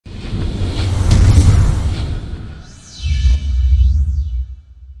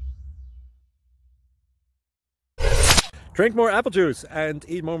Drink more apple juice and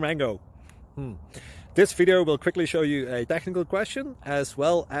eat more mango. This video will quickly show you a technical question as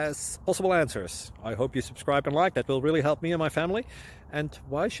well as possible answers. I hope you subscribe and like, that will really help me and my family. And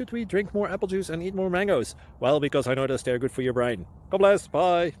why should we drink more apple juice and eat more mangoes? Well, because I noticed they're good for your brain. God bless,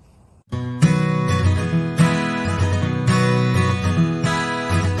 bye.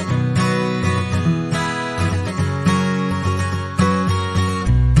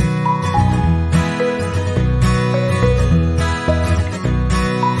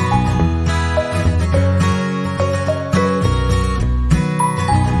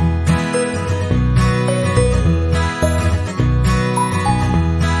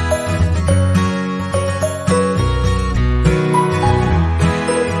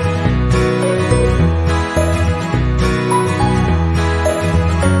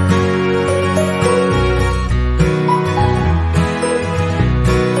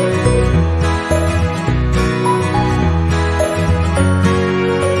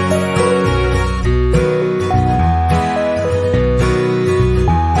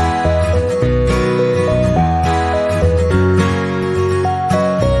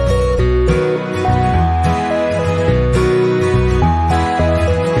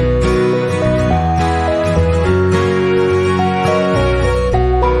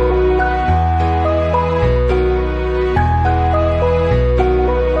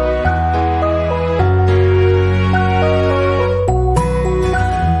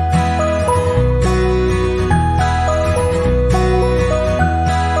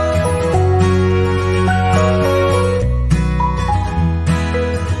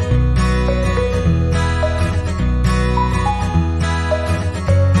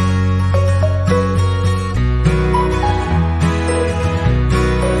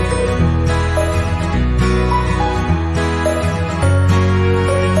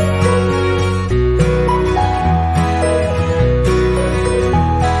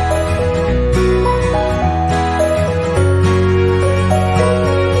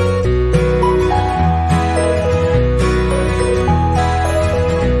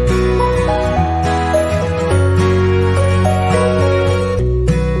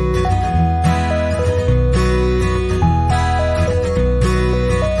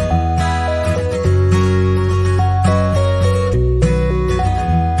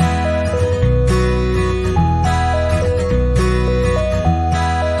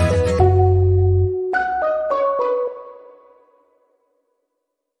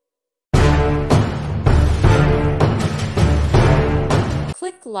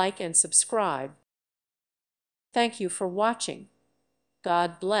 Click like and subscribe. Thank you for watching.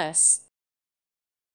 God bless.